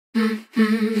Hi,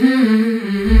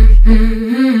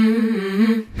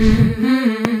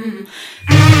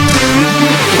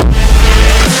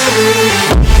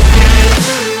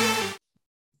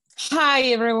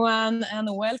 everyone, and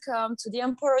welcome to the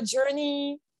EmpowHer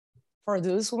Journey. For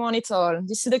those who want it all,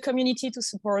 this is the community to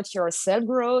support your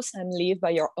self-growth and live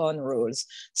by your own rules.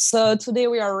 So today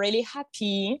we are really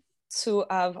happy to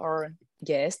have our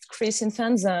guest, Chris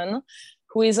Infanzon,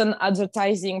 who is an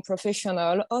advertising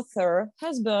professional, author,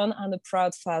 husband, and a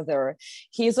proud father.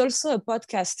 He is also a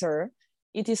podcaster.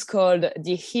 It is called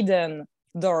the Hidden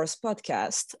Doors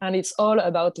Podcast, and it's all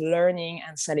about learning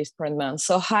and self-improvement.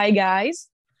 So hi, guys.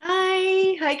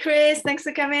 Hi, Chris. Thanks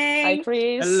for coming. Hi,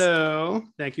 Chris. Hello.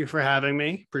 Thank you for having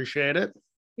me. Appreciate it.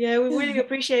 Yeah, we really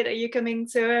appreciate you coming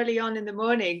so early on in the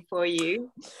morning for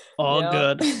you. All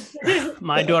good.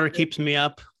 My daughter keeps me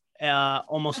up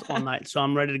almost all night, so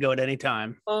I'm ready to go at any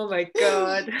time. Oh my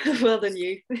God. Well done,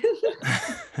 you.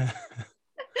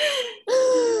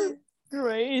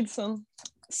 Great. So,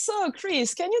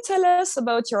 Chris, can you tell us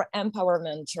about your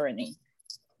empowerment journey?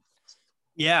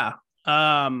 Yeah.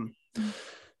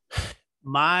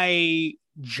 My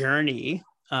journey,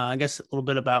 I guess a little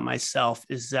bit about myself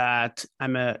is that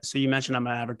so you mentioned I'm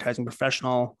an advertising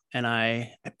professional and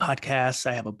I podcast,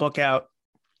 I have a book out.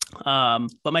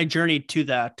 But my journey to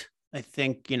that, I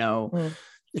think, it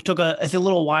took a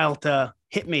little while to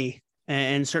hit me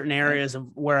in certain areas of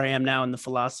where I am now in the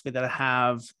philosophy that I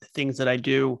have, the things that I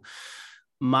do.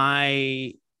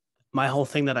 My whole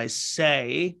thing that I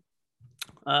say,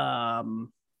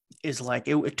 is like,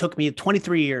 it took me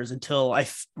 23 years until I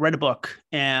read a book,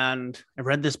 and I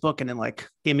read this book and it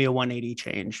gave me a 180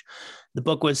 change. The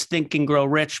book was Think and Grow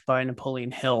Rich by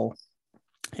Napoleon Hill.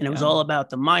 And it was all about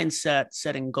the mindset,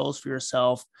 setting goals for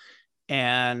yourself.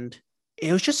 And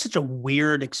it was just such a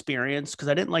weird experience because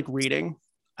I didn't like reading.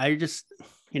 I just,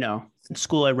 in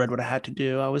school, I read what I had to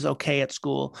do. I was okay at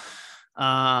school.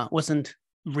 Wasn't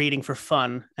reading for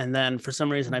fun. And then for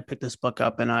some reason I picked this book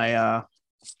up and I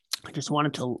just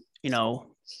wanted to,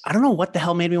 I don't know what the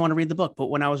hell made me want to read the book, but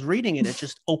when I was reading it, it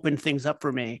just opened things up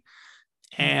for me.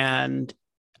 And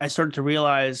I started to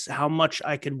realize how much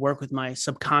I could work with my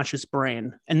subconscious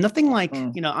brain, and nothing like,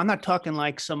 I'm not talking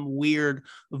like some weird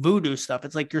voodoo stuff.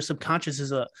 It's like your subconscious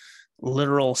is a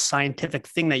literal scientific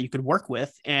thing that you could work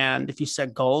with. And if you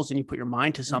set goals and you put your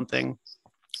mind to something,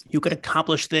 you could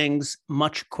accomplish things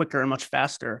much quicker and much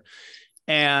faster.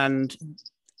 And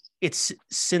it's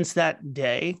since that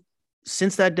day,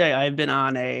 I've been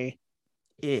on a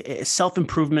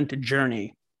self-improvement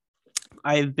journey.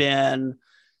 I've been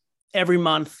every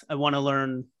month, I want to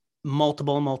learn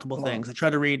multiple things. I try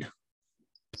to read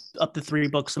up to 3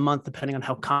 books a month, depending on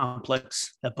how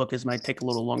complex that book is. Might take a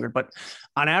little longer, but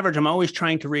on average, I'm always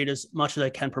trying to read as much as I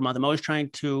can per month. I'm always trying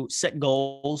to set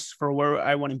goals for where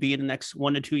I want to be in the next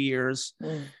 1 to 2 years.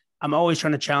 I'm always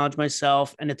trying to challenge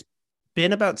myself. And it's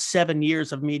been about 7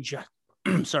 years of me just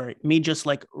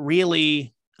like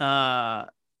really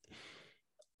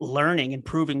learning,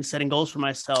 improving, setting goals for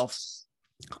myself,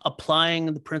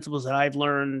 applying the principles that I've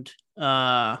learned in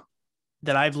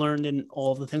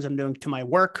all the things I'm doing to my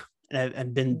work. And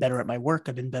I've been better at my work.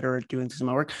 I've been better at doing things in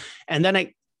my work. And then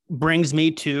it brings me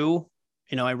to,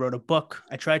 I wrote a book.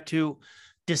 I tried to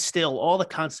distill all the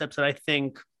concepts that I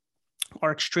think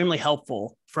are extremely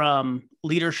helpful, from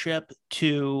leadership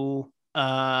to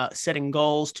setting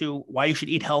goals to why you should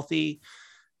eat healthy.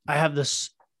 I have the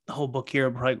whole book here.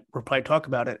 We'll probably talk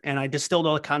about it. And I distilled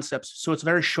all the concepts. So it's a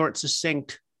very short,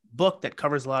 succinct book that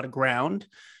covers a lot of ground.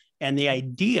 And the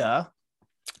idea,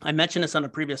 I mentioned this on a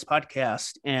previous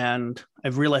podcast, and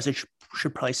I've realized I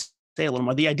should probably say a little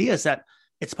more. The idea is that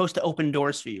it's supposed to open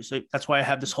doors for you. So that's why I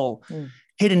have this whole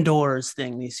hidden doors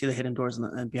thing. You see the hidden doors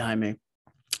behind me.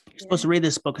 You're supposed to read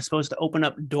this book. It's supposed to open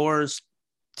up doors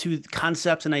to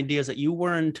concepts and ideas that you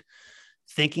weren't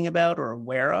thinking about or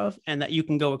aware of, and that you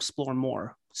can go explore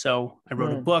more. So I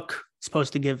wrote a book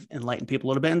supposed to enlighten people a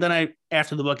little bit. And then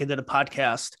after the book, I did a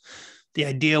podcast. The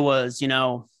idea was,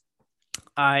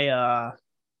 I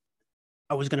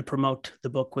was going to promote the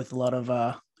book with a lot of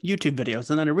YouTube videos.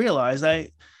 And then I realized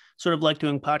I sort of like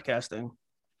doing podcasting.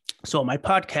 So my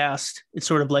podcast, it's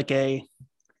sort of like it's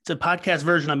a podcast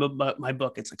version of my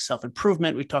book. It's like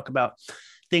self-improvement. We talk about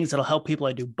things that'll help people.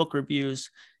 I do book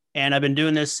reviews, and I've been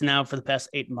doing this now for the past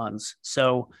 8 months.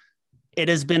 So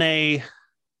it's been a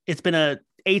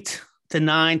 8 to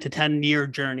 9 to 10 year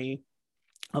journey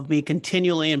of me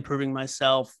continually improving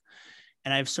myself.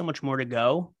 And I have so much more to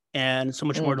go and so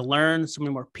much more to learn, so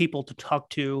many more people to talk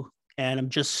to. And I'm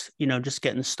just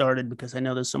getting started, because I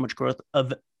know there's so much growth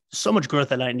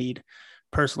that I need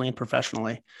personally and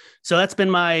professionally. So that's been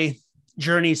my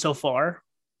journey so far.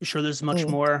 sure there's much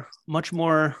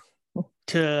more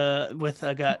with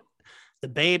I got the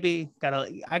baby,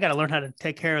 I gotta learn how to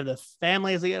take care of the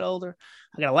family as they get older.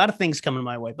 I got a lot of things coming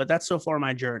my way, but that's so far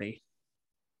my journey.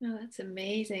 Oh, that's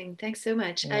amazing. Thanks so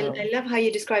much. I love how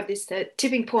you describe this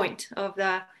tipping point of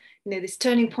the, this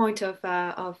turning point of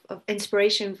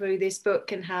inspiration through this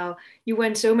book, and how you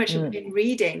went so much in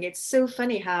reading. It's so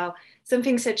funny how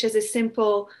something such as a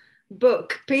simple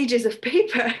book, pages of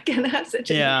paper, can have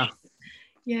such a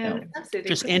absolutely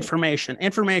just great.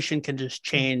 Information can just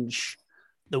change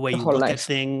the way you look at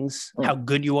things, how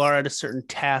good you are at a certain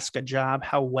task, a job,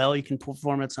 how well you can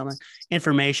perform at something.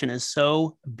 Information is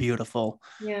so beautiful.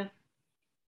 Yeah,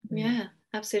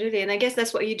 absolutely. And I guess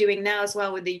that's what you're doing now as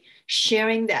well, with the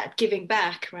sharing that, giving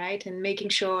back, right? And making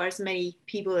sure as many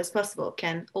people as possible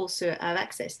can also have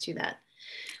access to that.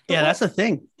 But that's the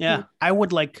thing. Yeah.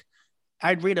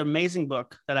 I'd read an amazing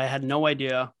book that I had no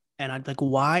idea. And I'd like,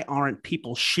 why aren't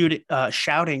people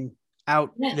shouting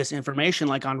out this information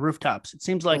like on rooftops? It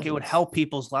seems like it would help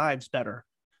people's lives better.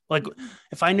 Like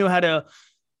if I knew how to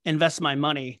invest my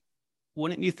money,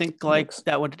 wouldn't you think like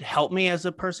that would help me as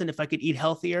a person if I could eat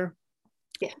healthier?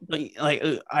 Yeah. Like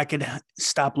I could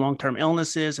stop long-term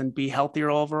illnesses and be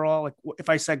healthier overall. Like if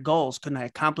I set goals, couldn't I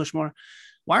accomplish more?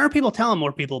 Why aren't people telling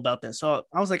more people about this? So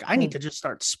I was like, I need to just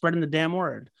start spreading the damn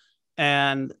word.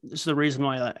 And this is the reason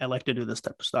why I like to do this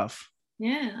type of stuff.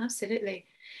 Yeah, absolutely.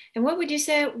 And what would you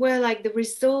say were like the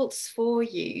results for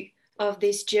you of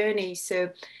this journey? So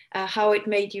how it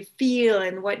made you feel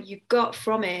and what you got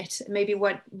from it, maybe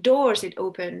what doors it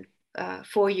opened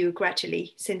for you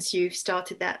gradually since you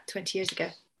started that 20 years ago?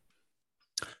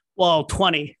 Well,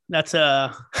 20, that's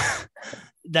a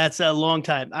long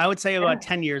time. I would say about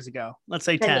 10 years ago. Let's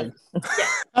say 10.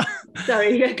 Yeah.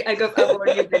 Sorry, I've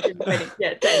already mentioned 20.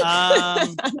 Yeah,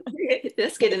 10.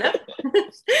 That's good enough.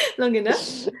 Long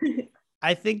enough.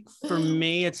 I think for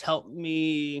me, it's helped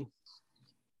me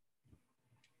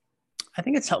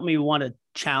want to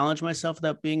challenge myself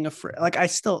without being afraid. Like I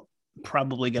still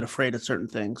probably get afraid of certain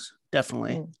things,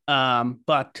 definitely.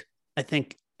 But I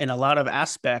think in a lot of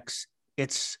aspects,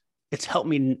 it's helped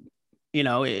me.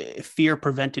 Fear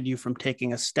prevented you from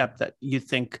taking a step that you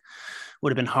think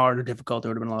would have been hard or difficult. There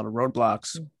would have been a lot of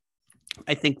roadblocks.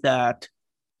 I think that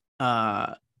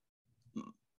my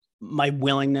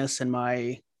willingness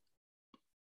to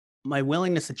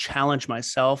challenge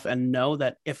myself and know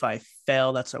that if I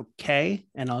fail, that's okay.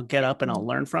 And I'll get up and I'll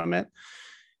learn from it.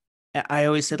 I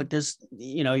always say, like,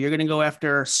 you're going to go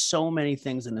after so many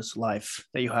things in this life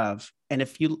that you have. And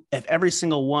if every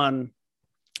single one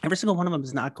of them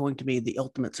is not going to be the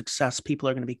ultimate success, people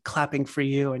are going to be clapping for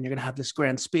you and you're going to have this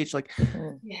grand speech. Like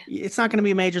it's not going to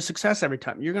be a major success every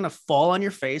time. You're going to fall on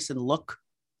your face and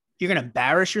you're going to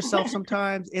embarrass yourself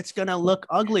sometimes. It's going to look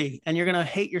ugly and you're going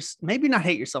to maybe not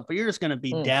hate yourself, but you're just going to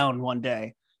be down one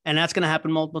day. And that's going to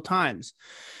happen multiple times.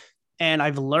 And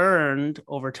I've learned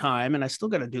over time, and I still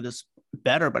got to do this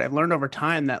better, but I've learned over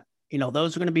time that,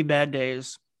 those are going to be bad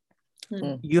days.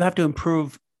 You have to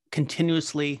improve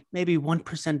continuously, maybe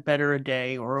 1% better a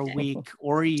day or a week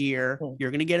or a year. You're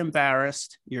going to get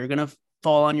embarrassed. You're going to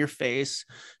fall on your face.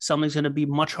 Something's going to be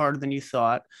much harder than you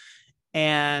thought.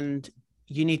 And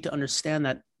you need to understand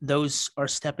that those are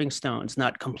stepping stones,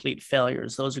 not complete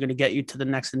failures. Those are going to get you to the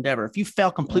next endeavor. If you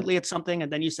fail completely at something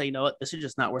and then you say, you know what, this is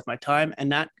just not worth my time,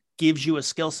 and that gives you a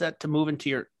skill set to move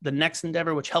into the next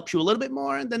endeavor, which helps you a little bit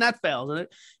more, and then that fails.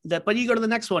 But you go to the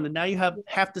next one, and now you have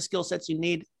half the skill sets you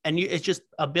need, and it's just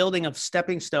a building of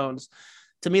stepping stones.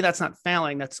 To me, that's not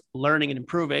failing; that's learning and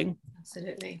improving.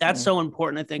 Absolutely, that's so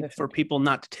important. I think for people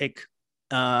not to take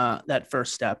that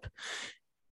first step.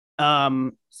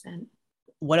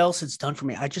 What else it's done for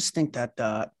me? I just think that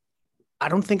I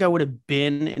don't think I would have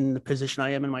been in the position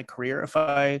I am in my career if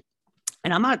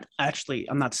and I'm not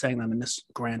saying that I'm in this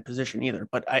grand position either,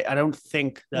 but I don't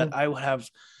think that I would have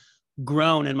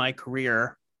grown in my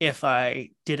career if I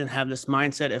didn't have this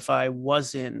mindset, if I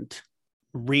wasn't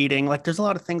reading. Like there's a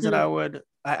lot of things that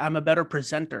I'm a better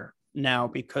presenter now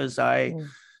because I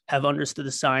have understood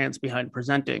the science behind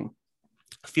presenting.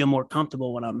 I feel more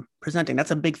comfortable when I'm presenting.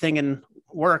 That's a big thing in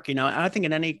work, and I think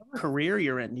in any career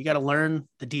you're in, you got to learn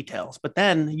the details, but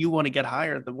then you want to get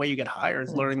higher. The way you get higher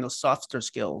is learning those softer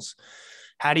skills.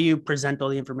 How do you present all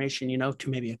the information, to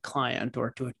maybe a client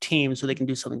or to a team so they can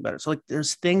do something better? So like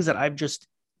there's things that I've just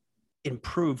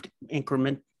improved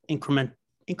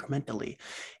incrementally.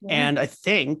 And I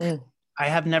think I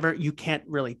have never, you can't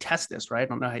really test this, right? I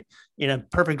don't know. In a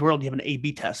perfect world, you have an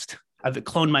A/B test. I've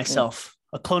cloned myself.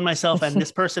 I'll clone myself and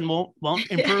this person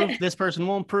won't improve. This person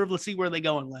won't improve. Let's see where they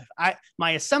go in life.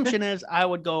 My assumption is I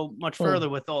would go much further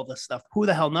with all this stuff. Who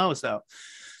the hell knows though?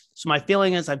 So my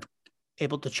feeling is I've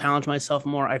able to challenge myself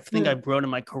more. I think I've grown in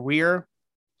my career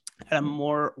at a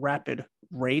more rapid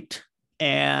rate,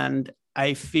 and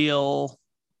I feel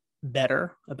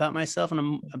better about myself, and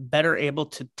I'm better able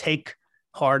to take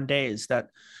hard days that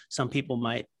some people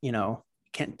might,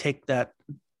 can't take that,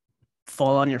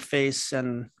 fall on your face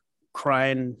and cry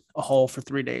in a hole for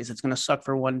 3 days. It's going to suck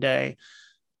for one day.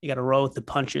 You got to roll with the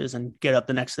punches and get up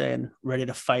the next day and ready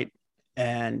to fight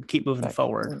and keep moving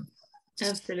forward.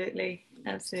 Absolutely.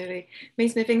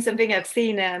 Makes me think something I've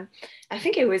seen. I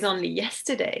think it was only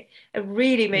yesterday. It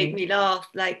really made me laugh.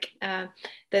 Like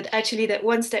that actually, that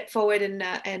one step forward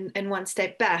and one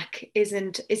step back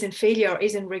isn't failure,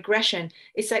 isn't regression.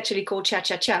 It's actually called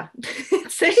cha-cha-cha.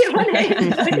 Say one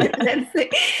name. I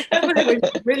thought it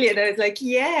was brilliant. I was like,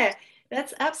 yeah.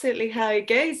 That's absolutely how it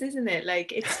goes, isn't it?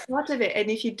 Like it's part of it,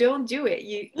 and if you don't do it,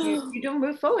 you don't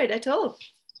move forward at all.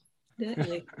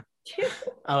 Definitely.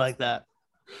 I like that.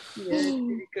 Yeah, it's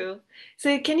really cool.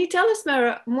 So can you tell us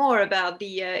more about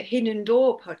the Hidden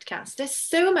Door podcast? There's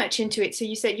so much into it. So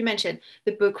you mentioned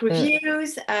the book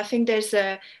reviews. I think there's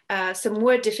some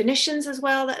word definitions as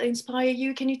well that inspire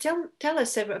you. Can you tell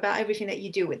us about everything that you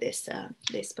do with this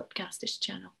podcast, this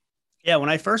channel? Yeah, when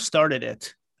I first started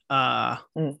it, I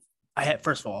had,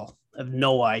 first of all, I have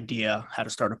no idea how to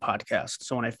start a podcast.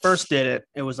 So when I first did it,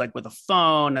 it was like with a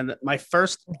phone, and my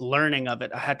first learning of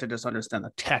it, I had to just understand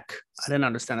the tech. I didn't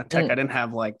understand the tech. I didn't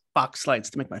have like box lights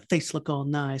to make my face look all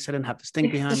nice. I didn't have this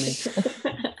thing behind me.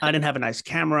 I didn't have a nice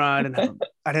camera. I didn't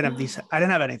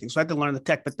have anything. So I had to learn the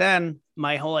tech. But then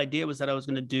my whole idea was that I was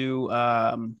going to do,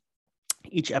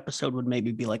 each episode would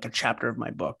maybe be like a chapter of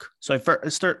my book. So I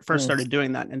first started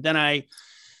doing that. And then I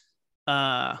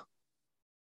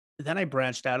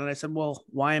branched out and I said, well,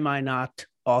 why am I not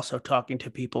also talking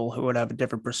to people who would have a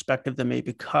different perspective than me?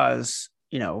 Because,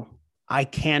 I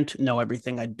can't know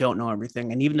everything. I don't know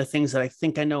everything. And even the things that I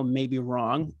think I know may be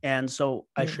wrong. And so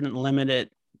I shouldn't limit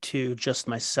it to just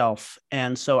myself.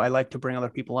 And so I like to bring other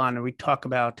people on, and we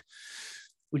cover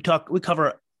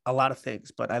a lot of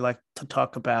things, but I like to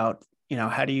talk about,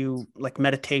 how do you like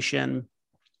meditation?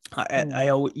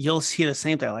 You'll see the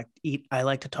same thing. I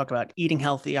like to talk about eating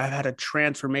healthy. I've had a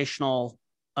transformational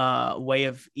way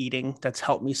of eating that's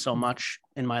helped me so much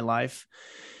in my life.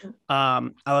 I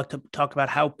like to talk about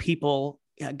how people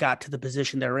got to the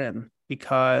position they're in,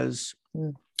 because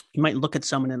you might look at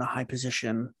someone in a high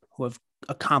position who have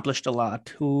accomplished a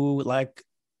lot, who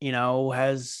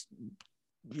has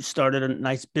started a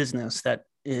nice business that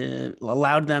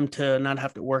allowed them to not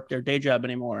have to work their day job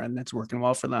anymore, and that's working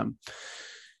well for them.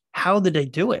 How did they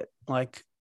do it? Like,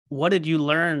 what did you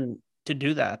learn to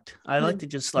do that? I like to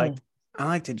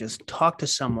just talk to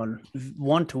someone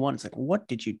one-to-one. It's like, what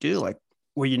did you do? Like,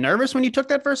 were you nervous when you took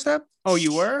that first step? Oh,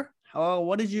 you were? Oh,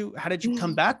 how did you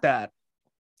combat that?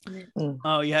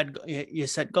 Oh, you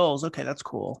set goals. Okay, that's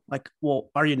cool. Like, well,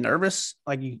 are you nervous?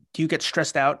 Like, do you get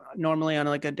stressed out normally on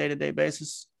like a day-to-day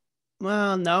basis?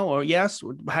 Well, no, or yes.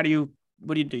 What do you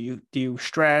do? Do you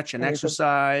stretch and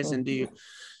exercise, and do you?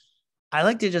 I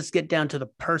like to just get down to the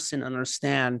person,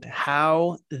 understand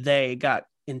how they got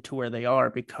into where they are,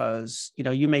 because,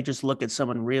 you may just look at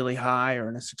someone really high or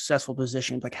in a successful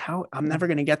position, like, how I'm never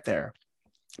going to get there.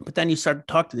 But then you start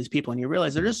to talk to these people and you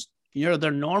realize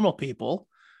they're normal people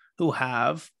who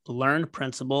have learned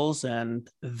principles and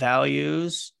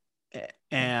values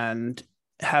and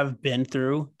have been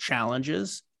through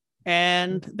challenges,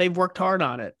 and they've worked hard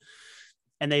on it.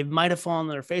 And they might have fallen on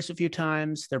their face a few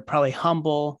times. They're probably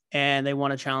humble and they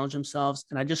want to challenge themselves.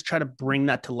 And I just try to bring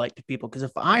that to light to people. Because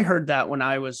if I heard what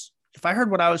I was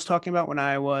talking about when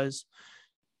I was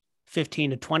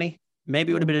 15 to 20, maybe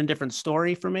it would have been a different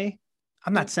story for me.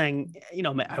 I'm not saying,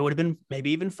 I would have been maybe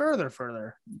even further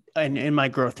in my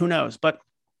growth. Who knows? But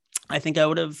I think I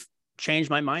would have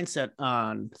changed my mindset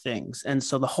on things. And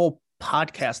so the whole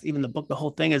podcast, even the book, the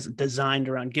whole thing is designed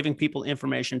around giving people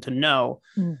information to know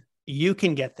you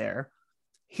can get there.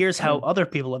 Here's how other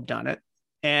people have done it.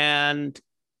 And,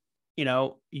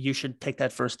 you should take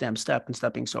that first damn step and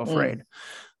stop being so afraid.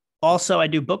 Also, I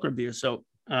do book reviews. So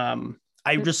I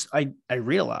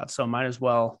read a lot. So I might as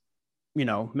well,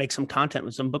 make some content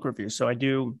with some book reviews. So I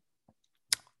do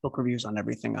book reviews on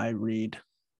everything I read.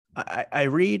 I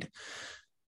read,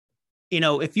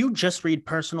 if you just read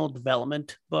personal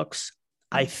development books,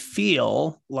 I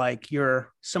feel like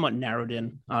you're somewhat narrowed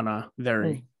in on a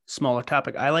very smaller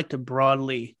topic. I like to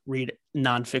broadly read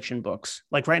nonfiction books.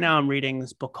 Like right now I'm reading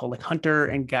this book called The Hunter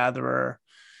and Gatherer's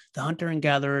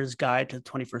Guide to the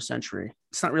 21st Century.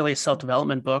 It's not really a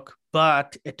self-development book,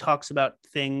 but it talks about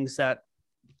things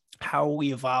how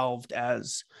we evolved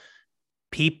as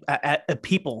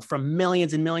people from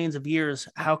millions and millions of years.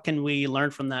 How can we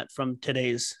learn from that from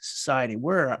today's society?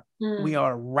 We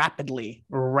are rapidly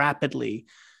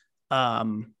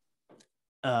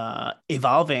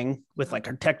evolving with like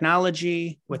our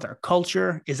technology, with our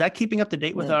culture. Is that keeping up to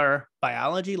date with our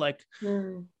biology? Like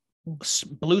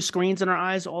blue screens in our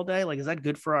eyes all day, like is that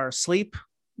good for our sleep?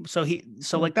 So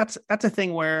like that's a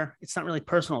thing where it's not really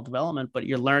personal development, but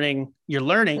you're learning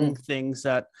things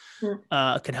that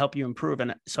could help you improve.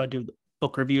 And so I do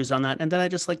book reviews on that, and then I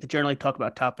just like to generally talk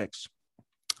about topics.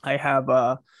 I have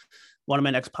one of my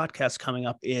next podcasts coming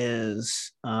up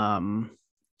is so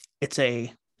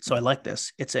I like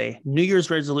this. It's a New Year's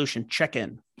resolution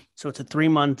check-in. So it's a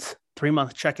three-month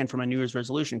check-in for my New Year's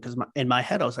resolution, because in my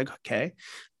head I was like, okay,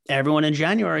 everyone in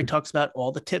January talks about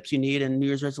all the tips you need in New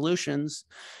Year's resolutions,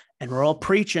 and we're all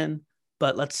preaching,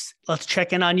 but let's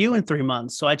check in on you in 3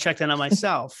 months. So I checked in on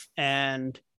myself,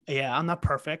 and yeah, I'm not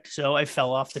perfect. So I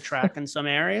fell off the track in some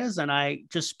areas, and I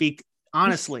just speak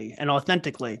honestly and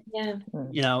authentically. Yeah.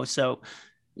 So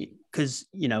because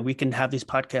we can have these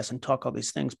podcasts and talk all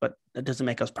these things, but that doesn't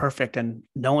make us perfect, and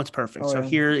no one's perfect. So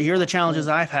here are the challenges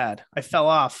I've had. I fell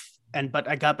off, but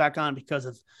I got back on because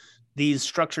of these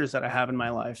structures that I have in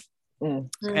my life.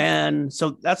 And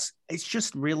so it's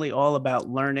just really all about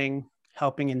learning,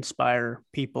 helping inspire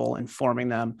people, informing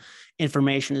them.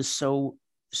 Information is so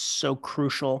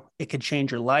crucial. It could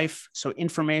change your life. So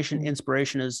information,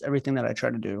 inspiration is everything that I try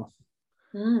to do.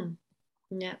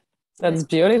 Yeah. That's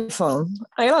beautiful.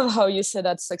 I love how you said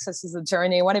that success is a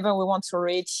journey. Whatever we want to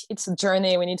reach, it's a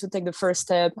journey. We need to take the first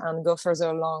step and go further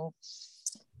along,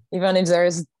 even if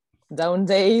there's down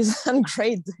days and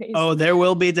great days. Oh, there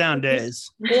will be down days.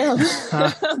 Yeah,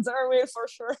 there will for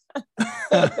sure.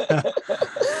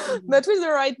 But with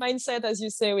the right mindset, as you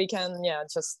say, we can,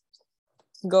 just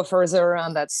go further,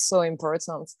 and that's so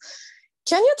important.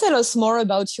 Can you tell us more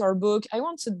about your book? I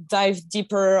want to dive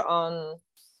deeper on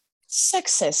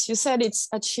success. You said it's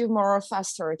achieve more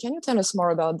faster. Can you tell us more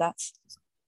about that?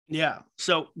 Yeah.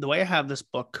 So the way I have this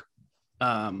book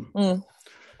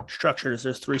structured is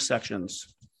there's 3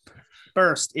 sections.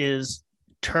 First is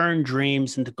turn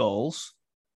dreams into goals.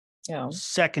 Yeah.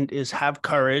 Second is have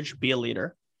courage, be a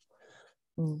leader.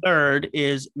 Third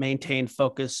is maintain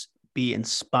focus, be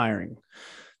inspiring.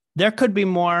 There could be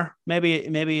more. Maybe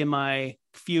in my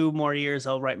few more years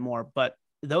I'll write more, but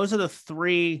those are the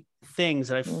 3 things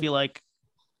that I feel like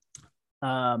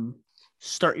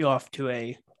start you off to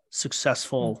a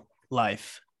successful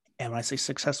life. And when I say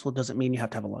successful, it doesn't mean you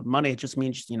have to have a lot of money. It just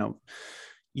means,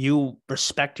 you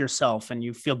respect yourself and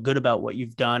you feel good about what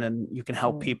you've done, and you can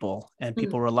help people, and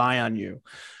people rely on you.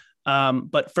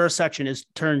 But first section is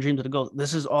turn dreams into goals.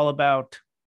 This is all about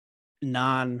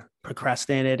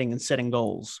non-procrastinating and setting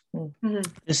goals.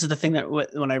 This is the thing that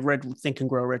when I read Think and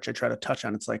Grow Rich, I try to touch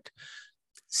on. It's like,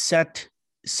 set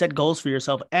goals for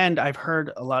yourself. And I've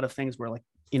heard a lot of things where, like,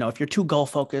 if you're too goal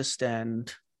focused,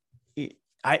 and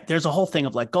there's a whole thing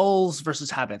of like goals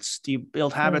versus habits. Do you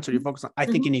build habits or do you focus on? I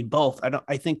think you need both.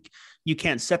 I think you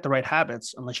can't set the right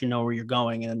habits unless you know where you're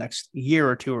going in the next year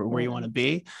or two, or where you want to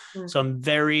be. So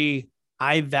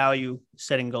I value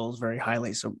setting goals very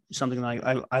highly. So something like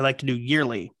I like to do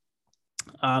yearly.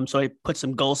 So I put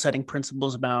some goal setting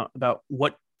principles about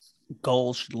what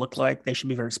goals should look like. They should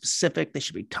be very specific. They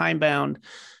should be time bound.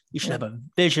 You should have a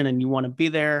vision, and you want to be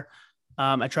there.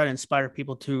 I try to inspire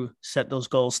people to set those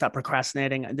goals, stop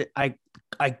procrastinating. I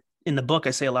in the book,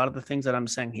 I say a lot of the things that I'm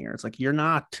saying here. It's like, you're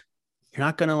not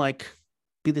going to like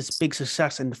be this big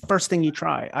success in the first thing you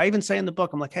try. I even say in the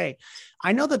book, I'm like, hey,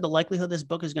 I know that the likelihood this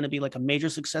book is going to be like a major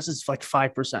success is like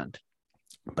 5%,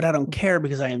 but I don't care,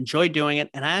 because I enjoy doing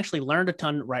it. And I actually learned a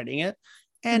ton writing it.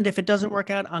 And if it doesn't work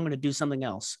out, I'm going to do something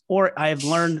else. Or I've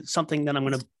learned something that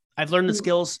I've learned the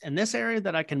skills in this area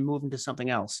that I can move into something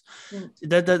else.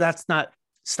 That's not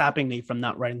stopping me from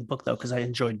not writing the book, though, because I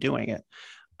enjoyed doing it.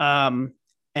 And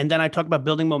then I talk about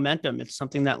building momentum. It's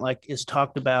something that like is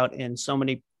talked about in so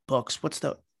many books. What's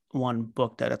the one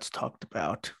book that it's talked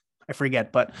about? I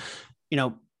forget, but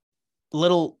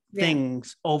little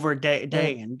things over day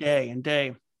and day and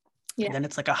day. Yeah. And then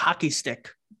it's like a hockey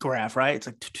stick graph, right? It's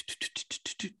like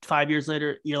 5 years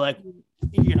later, you're like,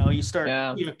 you start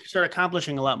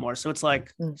accomplishing a lot more. So it's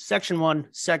like section 1,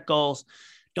 set goals.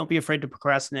 Don't be afraid to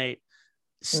procrastinate.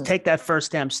 Take that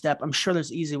first damn step. I'm sure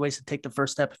there's easy ways to take the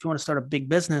first step. If you want to start a big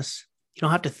business, you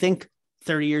don't have to think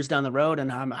 30 years down the road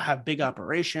and have big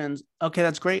operations. Okay,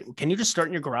 that's great. Can you just start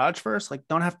in your garage first? Like,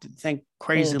 don't have to think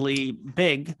crazily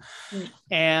big.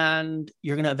 And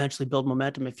you're going to eventually build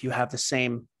momentum if you have the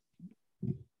same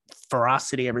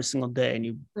ferocity every single day and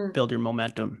you build your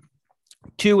momentum.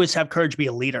 2 is have courage, be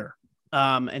a leader.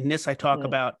 And this, I talk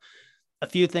about a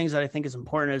few things that I think is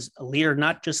important as a leader,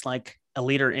 not just like a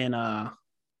leader in a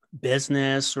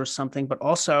business or something, but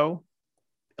also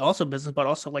business, but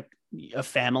also like a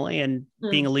family and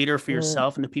being a leader for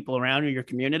yourself and the people around you, your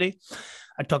community.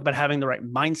 I talk about having the right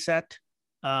mindset.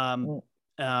 Part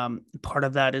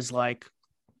of that is like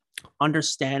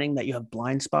understanding that you have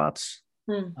blind spots.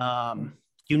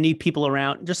 You need people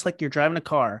around, just like you're driving a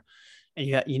car and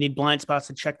you need blind spots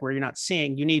to check where you're not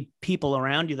seeing. You need people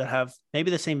around you that have maybe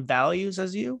the same values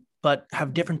as you, but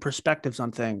have different perspectives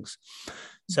on things.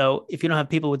 So if you don't have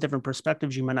people with different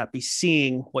perspectives, you might not be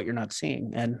seeing what you're not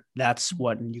seeing. And that's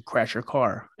when you crash your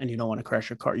car, and you don't want to crash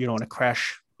your car. You don't want to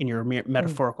crash in your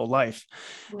metaphorical life.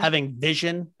 Having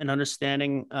vision and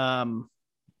understanding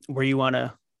where you want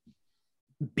to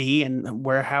be and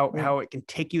how it can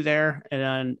take you there,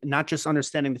 and not just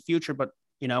understanding the future, but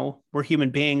we're human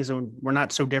beings and we're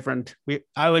not so different.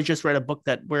 I just read a book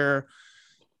that we're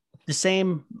the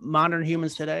same. Modern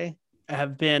humans today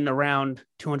have been around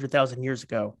 200,000 years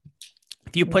ago.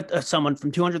 If you put someone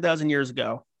from 200,000 years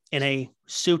ago in a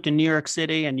suit in New York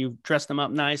City and you dressed them up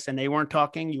nice and they weren't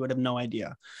talking, you would have no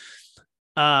idea.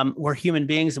 We're human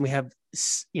beings and we have,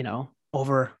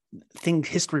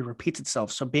 history repeats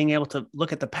itself. So being able to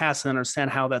look at the past and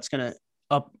understand how that's going to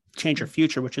change your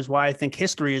future, which is why I think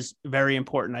history is very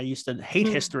important. I used to hate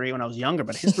history when I was younger,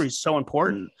 but history is so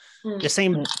important. The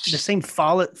same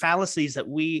fallacies that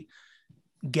we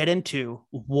get into,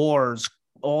 wars,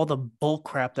 all the bull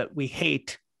crap that we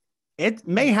hate, it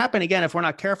may happen again if we're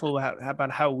not careful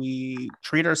about how we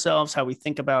treat ourselves, how we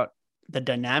think about the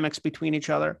dynamics between each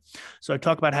other. So I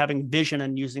talk about having vision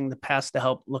and using the past to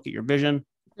help look at your vision.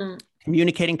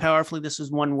 Communicating powerfully. This is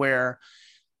one where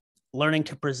learning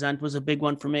to present was a big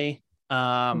one for me.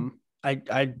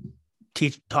 I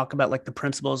talk about like the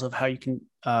principles of how you can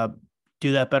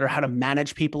do that better, how to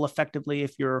manage people effectively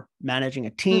if you're managing a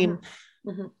team.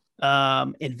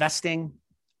 Investing,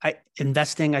 I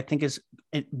think is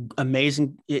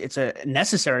amazing. It's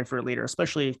necessary for a leader,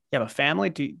 especially if you have a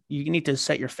family. You need to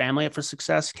set your family up for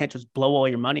success. You can't just blow all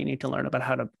your money. You need to learn about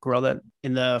how to grow that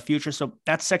in the future. So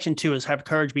that's section 2 is have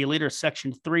courage, be a leader.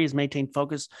 Section 3 is maintain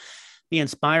focus, be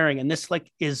inspiring. And this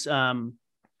is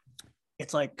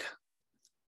it's like,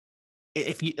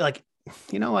 if you like,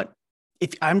 you know what?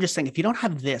 If I'm just saying, if you don't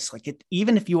have this,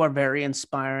 even if you are very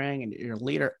inspiring and you're a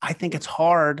leader, I think it's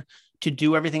hard to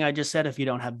do everything I just said if you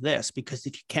don't have this, because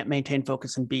if you can't maintain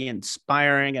focus and be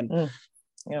inspiring and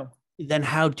then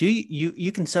how do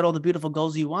you can set all the beautiful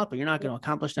goals you want, but you're not going to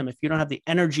accomplish them if you don't have the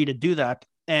energy to do that.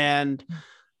 And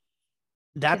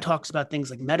that talks about things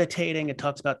like meditating. It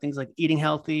talks about things like eating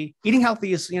healthy. Eating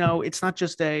healthy is, it's not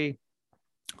just I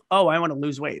want to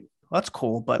lose weight. Well, that's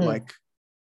cool. But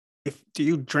do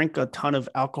you drink a ton of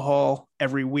alcohol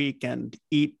every week and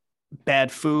eat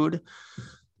bad food?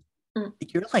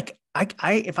 You're like,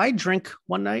 if I drink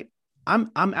one night,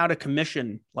 I'm out of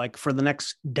commission like for the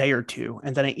next day or two,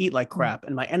 and then I eat like crap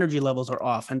and my energy levels are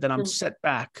off, and then I'm set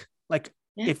back.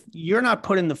 If you're not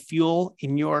putting the fuel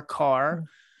in your car,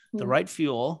 the right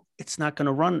fuel, it's not going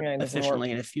to run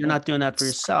efficiently. And if you're not doing that for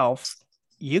yourself,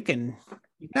 you can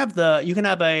have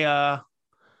the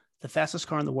fastest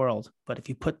car in the world, but if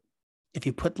you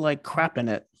put like crap in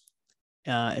it,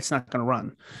 it's not going to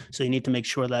run. So you need to make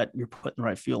sure that you're putting the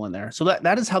right fuel in there. So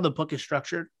that is how the book is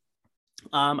structured.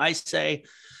 I say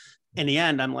in the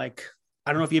end, I'm like,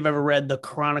 I don't know if you've ever read the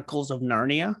Chronicles of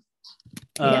Narnia.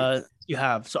 You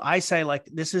have. So I say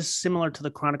this is similar to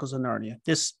the Chronicles of Narnia.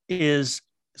 This is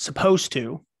supposed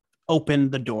to open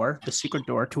the secret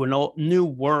door to a new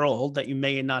world that you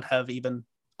may not have even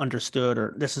understood,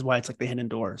 or this is why it's like the hidden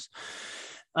doors.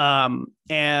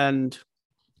 And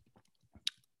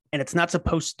it's not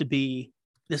supposed to be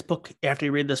this book. After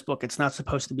you read this book, it's not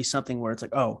supposed to be something where it's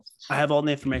like, oh, I have all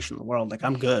the information in the world. Like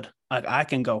I'm good. I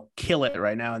can go kill it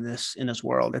right now in this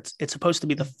world. It's supposed to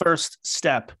be the first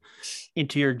step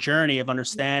into your journey of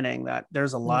understanding that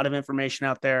there's a lot of information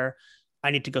out there. I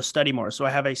need to go study more. So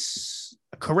I have a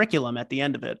curriculum at the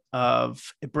end of it of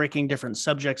breaking different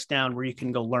subjects down where you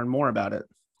can go learn more about it.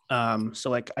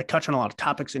 So I touch on a lot of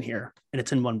topics in here, and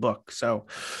it's in one book. So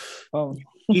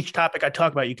each topic I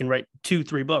talk about, you can write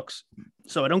 2-3 books.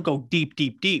 So I don't go deep.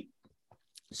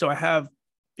 So I have,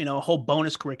 a whole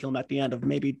bonus curriculum at the end of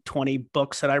maybe 20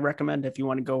 books that I recommend if you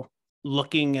want to go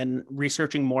looking and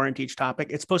researching more into each topic.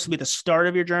 It's supposed to be the start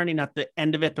of your journey, not the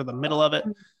end of it or the middle of it.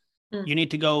 You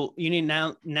need to go,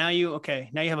 now you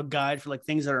have a guide for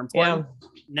things that are important.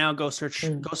 Now go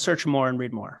search more and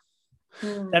read more.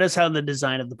 That is how the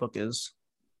design of the book is.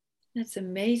 That's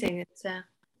amazing. It's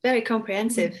very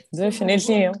comprehensive.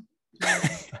 Definitely.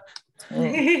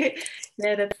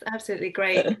 Yeah, that's absolutely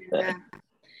great. And,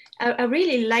 I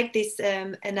really like this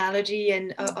analogy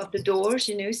and of the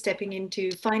doors, stepping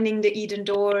into finding the Eden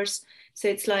doors. So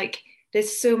it's like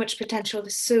there's so much potential,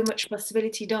 there's so much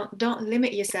possibility. Don't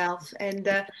limit yourself. And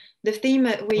the theme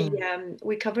that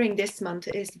we're covering this month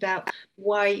is about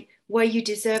why you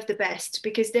deserve the best,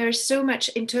 because there is so much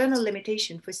internal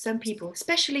limitation for some people,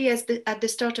 especially at the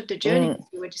start of the journey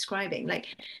you were describing.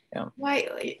 Like,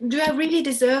 why do I really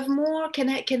deserve more? Can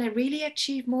I really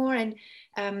achieve more? And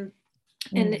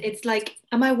it's like,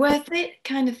 am I worth it,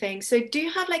 kind of thing. So do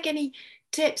you have like any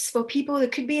tips for people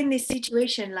that could be in this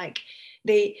situation, like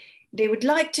they would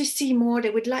like to see more,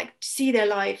 they would like to see their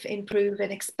life improve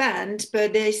and expand,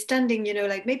 but they're standing,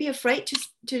 like maybe afraid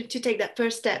to take that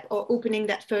first step or opening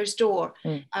that first door?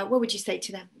 What would you say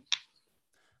to them?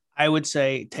 I would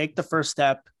say take the first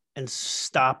step and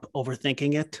stop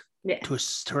overthinking it to a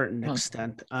certain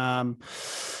extent.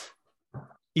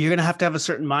 You're going to have a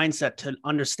certain mindset to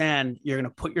understand you're going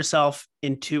to put yourself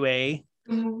into a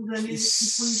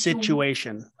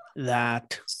situation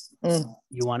that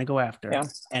you want to go after,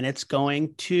 and it's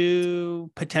going to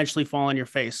potentially fall on your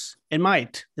face. It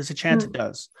might. There's a chance it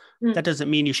does. That doesn't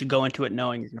mean you should go into it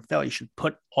knowing you're going to fail. You should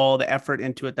put all the effort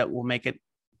into it that will make it,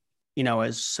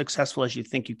 as successful as you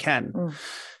think you can.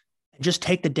 Just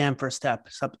take the damn first step.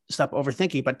 Stop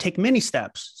overthinking, but take many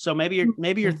steps. So maybe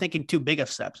you're thinking too big of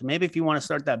steps. Maybe if you want to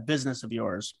start that business of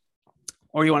yours,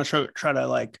 or you want to try to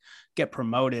like get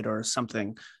promoted or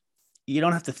something, you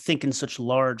don't have to think in such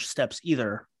large steps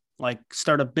either. Like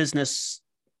start a business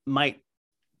might,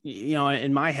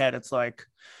 in my head, it's like,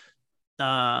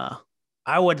 I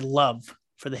would love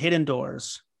for the Hidden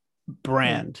Doors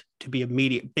brand to be a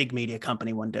big media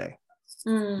company one day.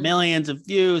 Millions of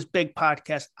views, big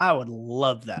podcast. I would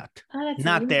love that.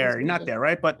 Not there,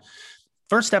 right? But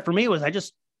first step for me was I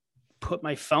just put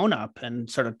my phone up and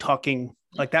started talking.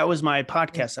 Like that was my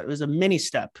podcast. It was a mini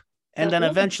step. And then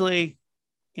eventually,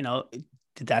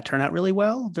 did that turn out really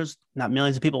well? There's not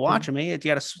millions of people watching me. You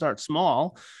got to start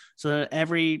small. So that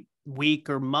every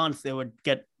week or month,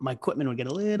 my equipment would get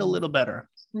a little better.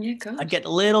 Yeah, gosh. I'd get a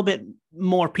little bit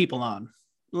more people on,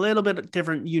 a little bit of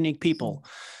different, unique people.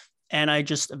 And I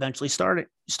just eventually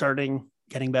starting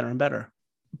getting better and better.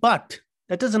 But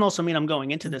that doesn't also mean I'm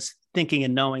going into this thinking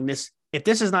and knowing this. If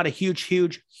this is not a huge,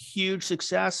 huge, huge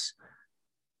success,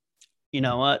 you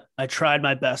know what? I tried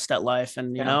my best at life,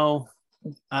 and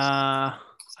I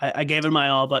gave it my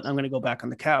all, but I'm going to go back on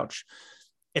the couch.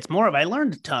 It's more of I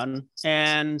learned a ton,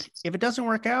 and if it doesn't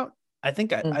work out, I think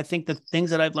the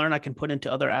things that I've learned I can put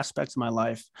into other aspects of my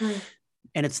life,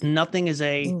 and it's nothing as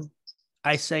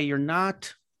I say you're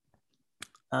not.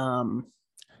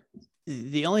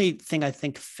 The only thing I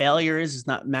think failure is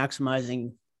not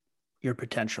maximizing your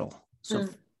potential. So,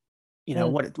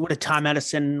 what did Tom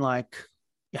Edison, like,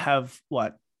 you have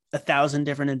 1,000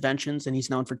 different inventions and he's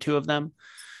known for 2 of them.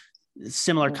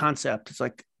 Similar concept. It's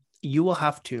like, you will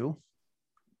have to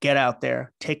get out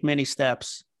there, take many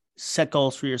steps, set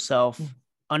goals for yourself,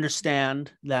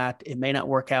 understand that it may not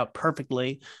work out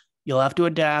perfectly. You'll have to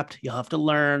adapt, you'll have to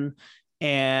learn,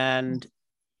 and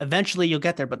eventually you'll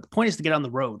get there. But the point is to get on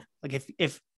the road. Like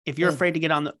if you're afraid to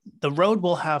get on the road,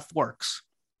 will have forks.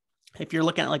 If you're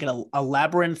looking at like a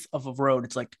labyrinth of a road,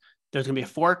 it's like there's going to be a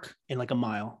fork in like a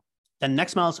mile. Then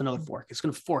next mile is another fork. It's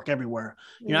going to fork everywhere.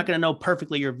 You're not going to know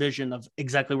perfectly your vision of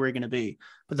exactly where you're going to be.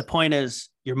 But the point is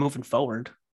you're moving forward.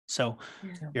 So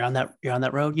you're on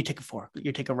that road, you take a fork,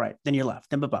 you take a right, then you're left,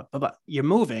 then you're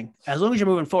moving as long as you're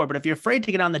moving forward. But if you're afraid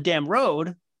to get on the damn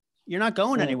road, you're not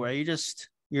going anywhere.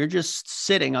 You're just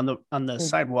sitting on the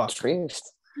sidewalk.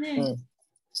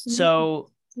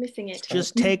 So missing it.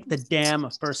 Just take the damn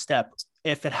first step.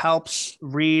 If it helps,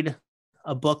 read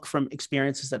a book from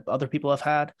experiences that other people have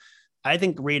had. I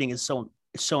think reading is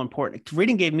so important.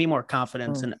 Reading gave me more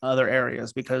confidence in other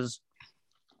areas because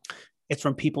it's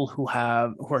from people who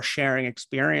are sharing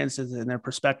experiences in their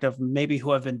perspective, maybe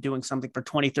who have been doing something for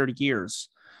 20, 30 years.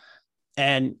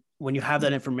 And when you have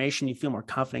that information, you feel more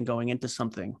confident going into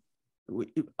something.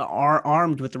 We are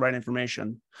armed with the right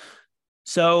information.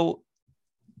 So,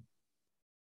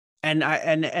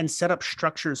 and set up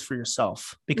structures for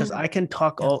yourself, because I can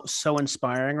talk so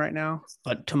inspiring right now,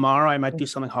 but tomorrow I might do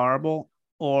something horrible,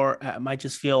 or I might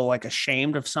just feel like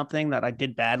ashamed of something that I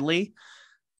did badly.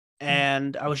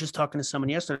 And I was just talking to someone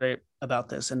yesterday about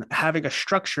this, and having a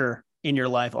structure in your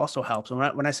life also helps. And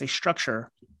when I say structure,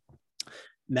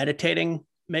 meditating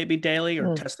maybe daily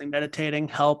or testing meditating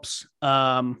helps.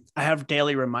 I have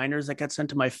daily reminders that get sent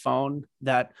to my phone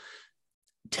that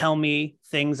tell me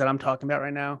things that I'm talking about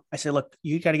right now. I say, look,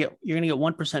 you're going to get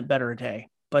 1% better a day,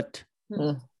 but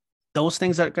those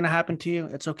things that are going to happen to you,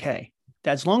 it's okay.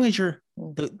 as long as you're,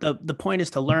 the point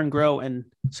is to learn, grow, and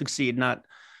succeed, not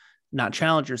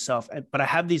challenge yourself. But I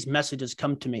have these messages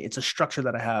come to me. It's a structure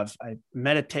that I have. I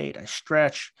meditate, I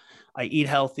stretch, I eat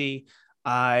healthy.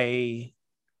 I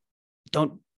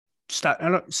don't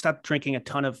stop drinking a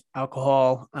ton of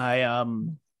alcohol. I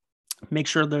make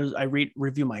sure I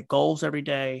review my goals every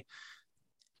day.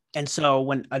 And so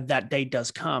when that day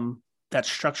does come, that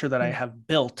structure that I have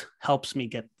built helps me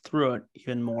get through it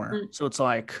even more. So it's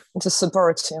like, to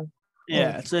support you.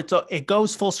 Yeah. It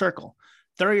goes full circle.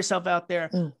 Throw yourself out there.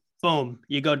 Boom,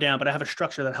 you go down, but I have a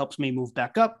structure that helps me move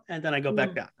back up, and then I go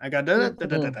back down. I got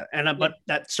but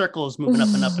that circle is moving up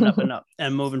and up and up and up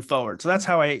and moving forward. So that's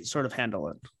how I sort of handle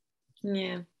it.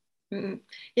 Yeah.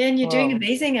 Yeah, and you're doing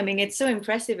amazing. I mean, it's so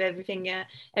impressive, everything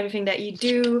that you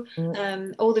do,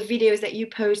 all the videos that you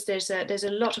post. There's a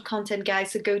lot of content,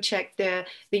 guys, so go check the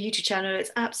YouTube channel.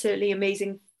 It's absolutely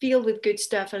amazing, filled with good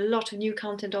stuff, a lot of new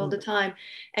content all the time.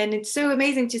 And it's so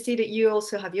amazing to see that you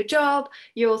also have your job,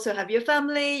 you also have your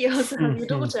family, you also have your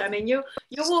daughter. I mean, you're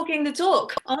walking the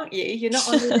talk, aren't you? You're not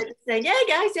only just saying, yeah,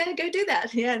 guys, yeah, go do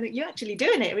that. Yeah, you're actually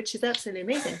doing it, which is absolutely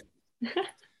amazing.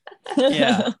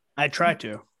 Yeah, I try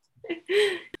to.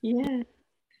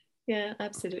 Yeah,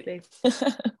 absolutely.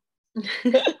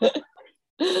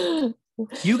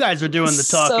 You guys are doing the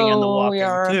talking and the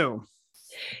walking too.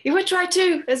 You would try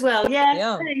too as well.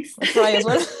 Yeah. Thanks. I'll try as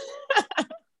well.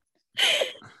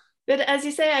 But as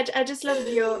you say, I just love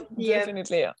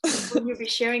definitely when you'll be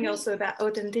sharing also about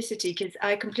authenticity, because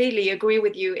I completely agree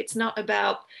with you. It's not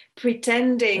about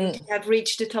pretending to have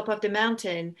reached the top of the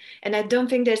mountain. And I don't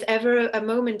think there's ever a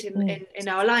moment in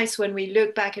our lives when we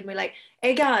look back and we're like,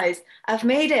 hey guys, I've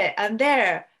made it, I'm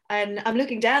there, and I'm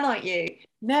looking down on you.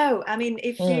 No, I mean,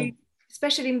 if you,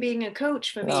 especially in being a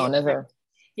coach for me, never.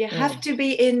 You have to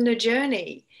be in the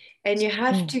journey, and you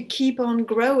have to keep on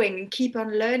growing and keep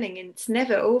on learning, and it's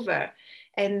never over.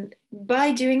 And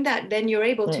by doing that, then you're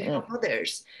able to help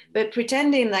others. But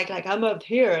pretending like I'm up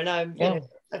here and I'm, you know,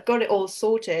 I've got it all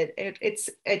sorted. It's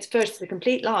first a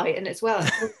complete lie, and as well, I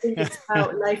don't think it's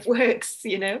how life works,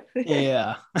 you know.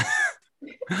 Yeah.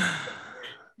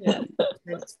 Yeah.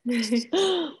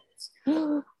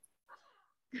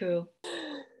 Cool.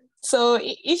 So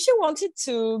if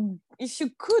you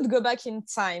could go back in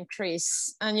time,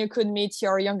 Chris, and you could meet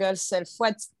your younger self,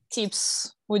 what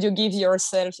tips would you give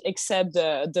yourself except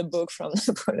the book from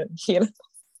Napoleon Hill?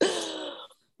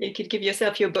 You could give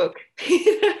yourself your book.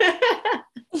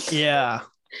 Yeah.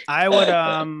 I would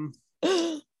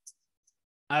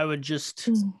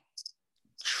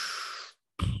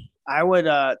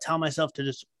tell myself to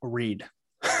just read.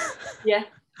 Yeah.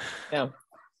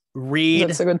 Read.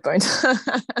 That's a good point.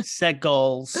 Set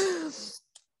goals.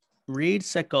 Read,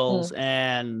 set goals,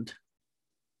 and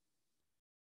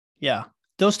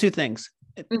those two things.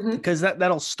 Because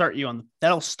that'll start you on.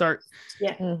 That'll start.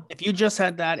 Yeah. If you just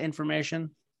had that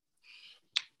information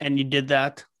and you did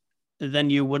that, then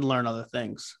you would learn other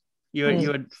things. You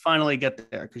would finally get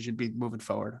there because you'd be moving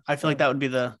forward. I feel like that would be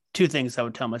the two things I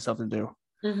would tell myself to do.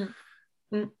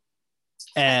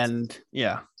 And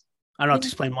I don't have to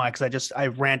explain why, because I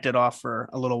ranted off for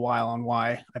a little while on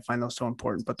why I find those so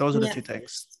important. But those are the two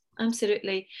things.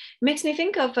 Absolutely. It makes me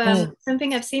think of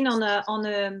something I've seen on a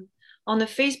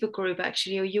Facebook group,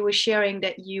 actually. You were sharing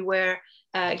that you were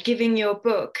giving your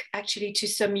book actually to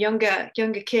some younger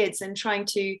kids and trying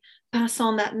to pass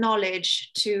on that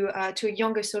knowledge to a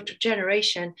younger sort of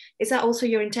generation. Is that also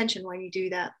your intention when you do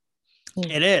that?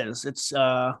 It is. It's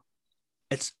a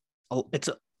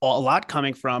lot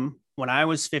coming from when I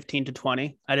was 15 to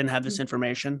 20. I didn't have this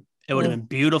information. It would have been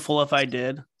beautiful if I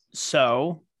did.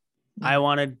 So I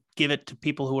want to give it to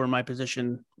people who were in my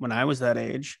position when I was that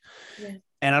age. Yeah.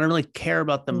 And I don't really care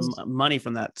about the money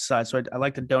from that side. So I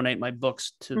like to donate my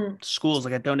books to schools.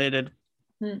 Like I donated,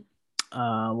 I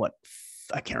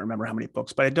can't remember how many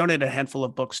books, but I donated a handful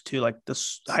of books to like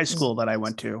this high school that I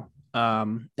went to,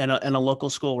 and a local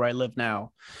school where I live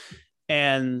now.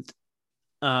 And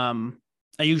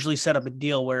I usually set up a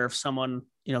deal where if someone,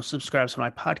 subscribes to my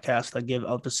podcast,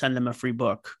 I'll just send them a free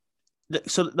book.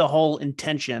 So the whole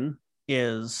intention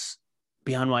is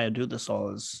behind why I do this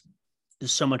all is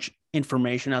there's so much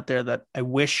information out there that I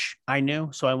wish I knew.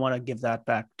 So I want to give that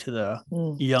back to the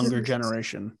younger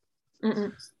generation.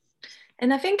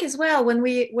 And I think as well, when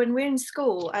we're in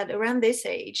school at around this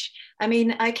age, I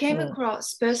mean, I came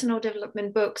across personal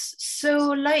development books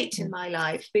so late in my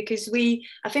life because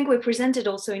I think we're presented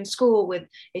also in school with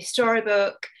a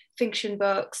storybook, fiction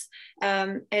books,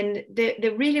 and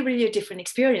they're really, really a different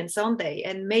experience, aren't they?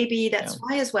 And maybe that's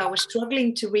why as well we're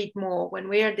struggling to read more when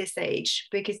we're this age,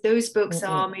 because those books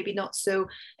are maybe not so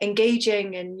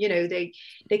engaging, and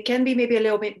they can be maybe a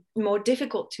little bit more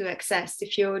difficult to access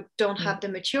if you don't have the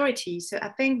maturity. So I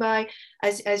think by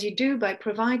as you do, by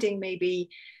providing maybe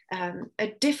a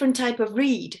different type of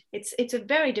read, it's a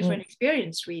very different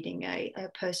experience reading a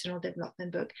personal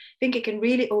development book. I think it can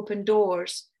really open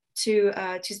doors to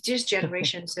this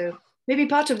generation. So maybe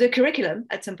part of the curriculum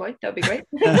at some point. That would be great.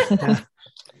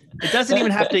 It doesn't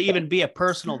even have to even be a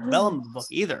personal development book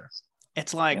either.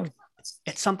 It's like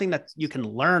it's something that you can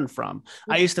learn from.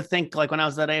 I used to think, like, when I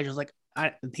was that age, I was like,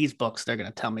 these books, they're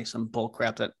going to tell me some bull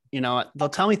crap that, they'll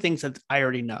tell me things that I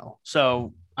already know,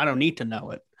 so I don't need to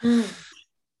know it.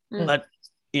 But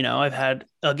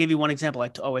I'll give you one example. I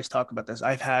always talk about this.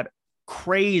 I've had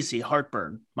crazy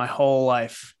heartburn my whole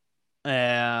life.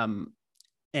 And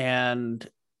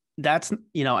that's,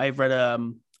 I've read a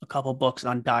couple books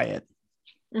on diet.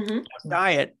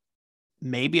 Diet,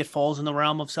 maybe it falls in the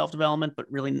realm of self-development, but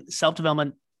really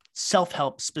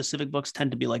self-help specific books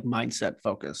tend to be like mindset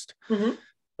focused. So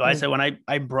I say, when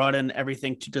I brought in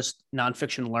everything to just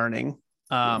nonfiction learning,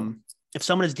 if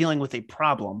someone is dealing with a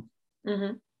problem,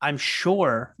 I'm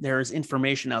sure there is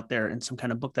information out there in some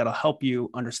kind of book that'll help you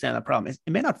understand that problem.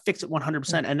 It may not fix it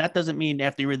 100%. And that doesn't mean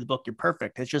after you read the book, you're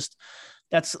perfect. It's just,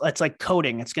 that's like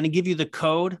coding. It's going to give you the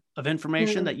code of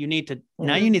information that you need to,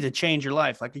 now you need to change your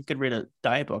life. Like, you could read a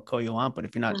diet book all you want, but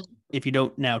if you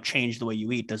don't now change the way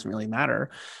you eat, it doesn't really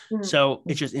matter. So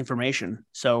it's just information.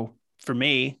 So for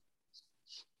me,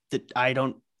 that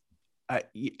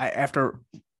after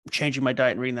changing my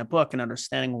diet and reading that book and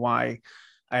understanding why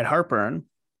I had heartburn,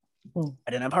 I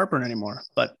didn't have heartburn anymore.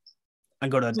 But I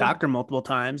go to the doctor multiple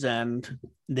times and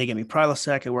they give me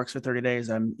Prilosec. It works for 30 days.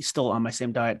 I'm still on my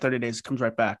same diet. 30 days, it comes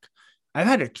right back. I've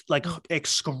had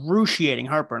excruciating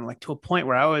heartburn, like to a point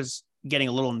where I was getting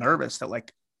a little nervous that,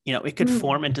 like, it could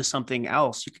form into something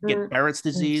else. You could get Barrett's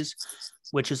disease,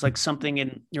 which is like something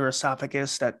in your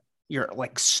esophagus that your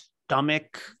like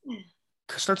stomach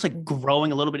starts like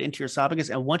growing a little bit into your esophagus.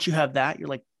 And once you have that, you're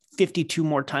like 52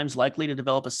 more times likely to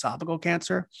develop esophageal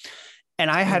cancer.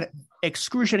 And I had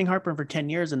excruciating heartburn for 10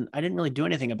 years and I didn't really do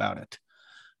anything about it.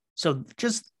 So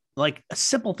just like a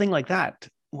simple thing like that,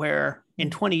 where in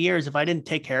 20 years, if I didn't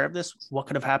take care of this, what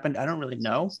could have happened? I don't really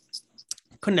know.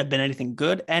 Couldn't have been anything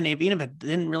good. And even if it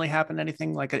didn't really happen,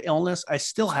 anything like an illness, I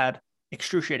still had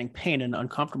excruciating pain and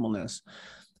uncomfortableness.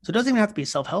 So it doesn't even have to be a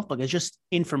self-help book. It's just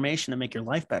information to make your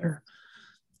life better.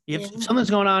 If something's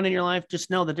going on in your life, just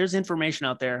know that there's information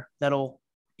out there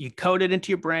you code it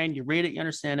into your brain, you read it, you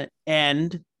understand it,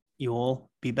 and you will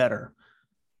be better.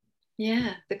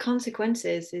 Yeah, the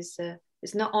consequences is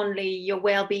not only your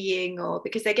well-being, or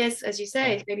because I guess, as you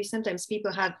say, maybe sometimes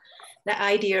people have that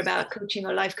idea about coaching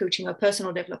or life coaching or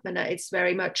personal development that it's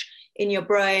very much in your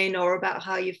brain or about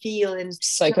how you feel and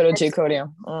psychological,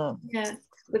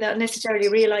 without necessarily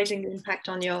realizing the impact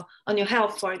on your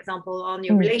health, for example, on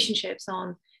your relationships,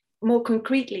 on more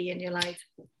concretely in your life.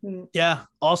 Yeah.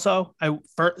 Also, I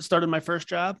started my first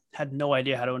job, had no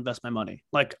idea how to invest my money.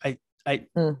 Like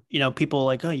people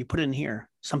like, oh, you put it in here.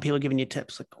 Some people are giving you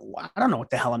tips. Like, well, I don't know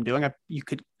what the hell I'm doing.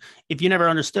 If you never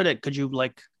understood it, could you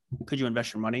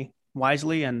invest your money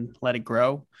wisely and let it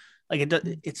grow? Like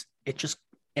it's just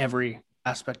every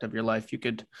aspect of your life you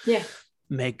could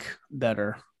make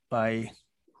better by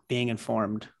being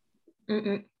informed.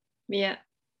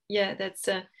 Yeah, that's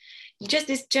just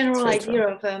this general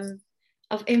idea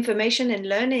of information and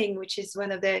learning, which is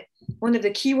one of the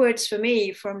keywords for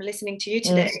me from listening to you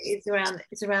today. Is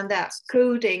around that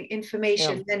coding,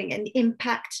 information, learning, and the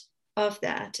impact of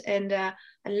that. And I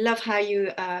love how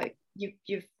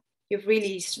you've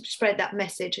really spread that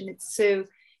message, and it's so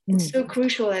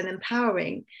crucial and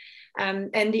empowering.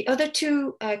 And the other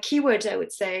two keywords I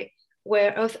would say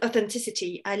were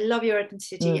authenticity. I love your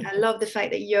authenticity. I love the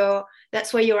fact that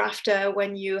that's what you're after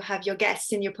when you have your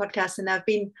guests in your podcast, and I've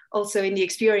been also in the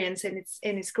experience, and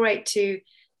it's great to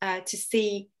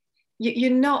see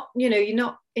you're not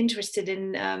interested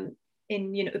in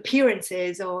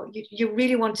appearances, or you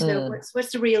really want to know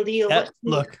what's the real deal.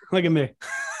 Look at me.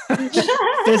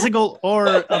 Physical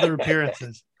or other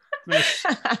appearances.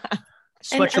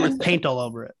 Sweatshirt with paint all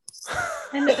over it.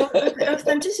 And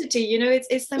authenticity,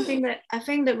 it's something that I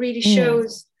think that really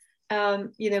shows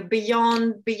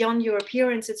beyond your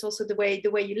appearance. It's also the way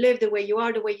you live, the way you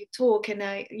are, the way you talk, and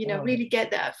I really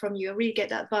get that from you. I really get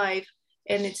that vibe,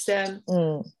 and it's and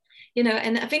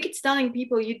I think it's telling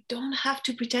people you don't have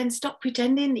to pretend. Stop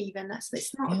pretending. Even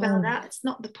it's not about that. It's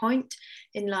not the point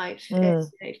in life.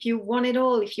 If you want it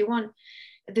all, if you want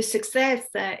the success.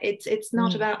 It's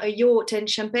not about a yacht and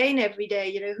champagne every day.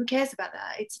 You know, who cares about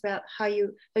that? It's about how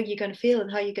you're going to feel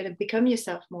and how you're going to become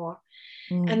yourself more.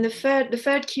 And the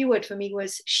third keyword for me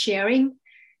was sharing.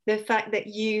 The fact that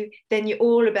you're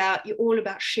all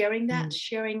about sharing that,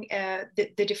 sharing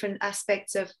the different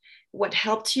aspects of what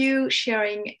helped you,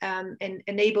 sharing and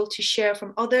able to share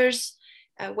from others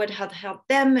what had helped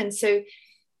them, and so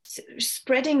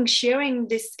sharing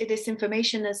this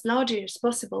information as largely as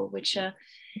possible. Which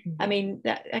I mean,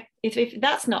 that if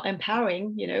that's not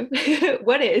empowering, you know,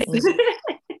 what is?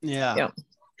 Yeah.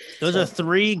 Those are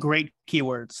 3 great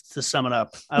keywords to sum it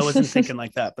up. I wasn't thinking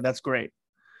like that, but that's great.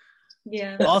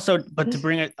 Yeah. Also, but to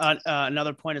bring it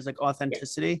another point is like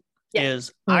authenticity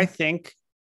is, I think,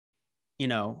 you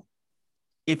know,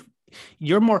 if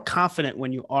you're more confident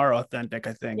when you are authentic,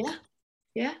 I think.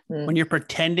 Yeah. When you're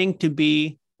pretending to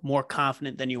be more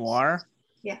confident than you are,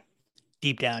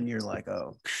 deep down you're like,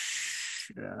 oh,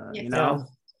 you know,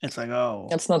 it's like, oh,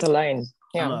 that's not aligned.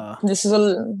 Yeah, this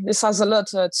has a lot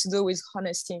to do with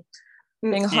honesty.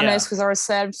 Being honest with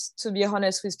ourselves, to be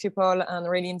honest with people, and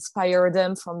really inspire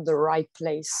them from the right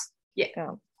place. Yeah.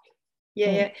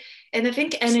 And I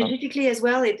think energetically as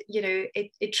well,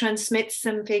 it transmits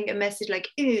something, a message like,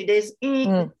 there's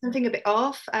something a bit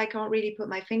off. I can't really put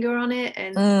my finger on it.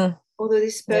 And although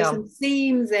this person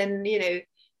seems, and you know,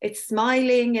 it's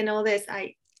smiling and all this,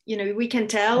 we can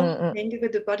tell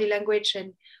with the body language,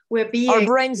 and our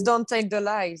brains don't take the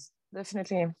lies,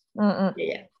 definitely.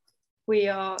 We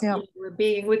are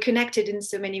we're connected in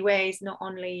so many ways, not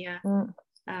only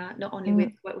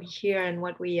with what we hear and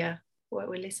what we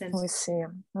listen. We see.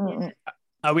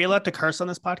 Are we allowed to curse on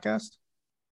this podcast?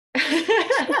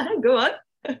 Go on.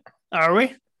 Are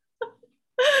we?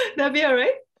 That'd be all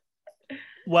right.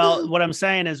 Well, what I'm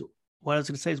saying is, what I was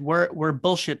going to say is we're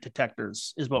bullshit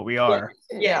detectors is what we are.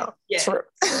 Yeah. True.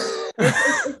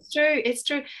 It's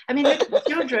true. I mean, look at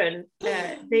children.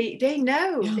 They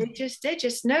know. They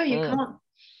just know you can't.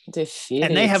 They feel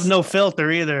and they have no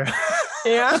filter either.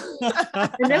 Yeah.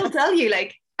 And they'll tell you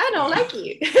like, I don't like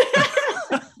you.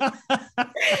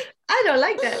 I don't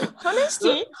like that.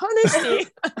 Honesty.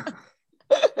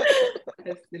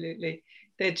 Absolutely.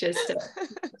 They're just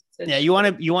you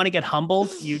want to get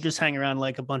humbled, you just hang around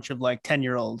like a bunch of like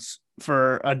 10-year-olds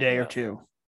for a day or two.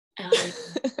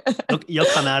 You'll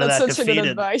come out of that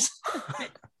defeated.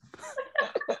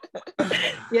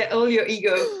 All your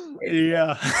ego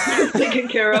taken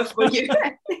care of for you.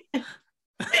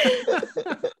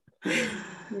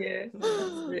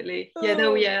 Absolutely.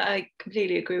 I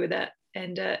completely agree with that.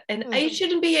 And it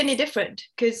shouldn't be any different,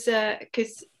 because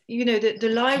you know, the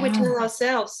lie we tell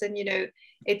ourselves, and you know,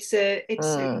 it's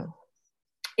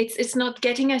not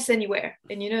getting us anywhere.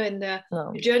 And you know, and the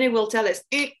journey will tell us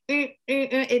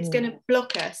it's going to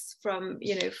block us from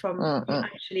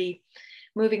actually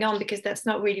moving on, because that's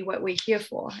not really what we're here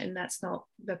for, and that's not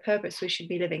the purpose we should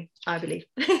be living, I believe.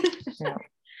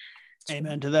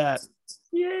 Amen to that.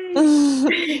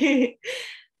 Yay.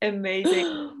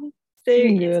 Amazing. So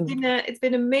it's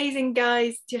been amazing,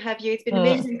 guys, to have you. It's been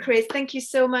amazing, Chris. Thank you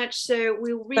so much. So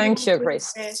we'll really thank you,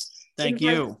 Chris. Thank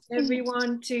you,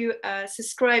 everyone, to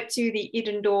subscribe to the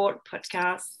Hidden Door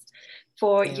podcast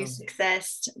for your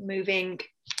success, moving,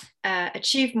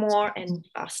 achieve more and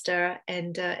faster.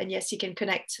 And yes, you can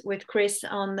connect with Chris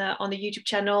on the YouTube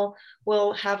channel.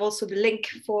 We'll have also the link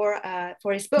for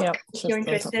his book if you're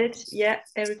interested.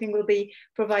 Everything will be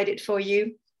provided for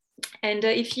you. And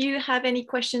if you have any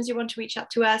questions, you want to reach out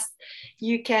to us,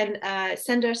 you can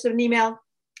send us an email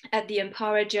at the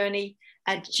EmpowHer Journey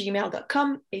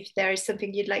 @gmail.com if there is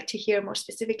something you'd like to hear more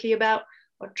specifically about,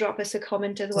 or drop us a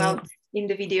comment as well in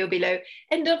the video below.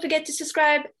 And don't forget to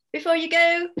subscribe before you go.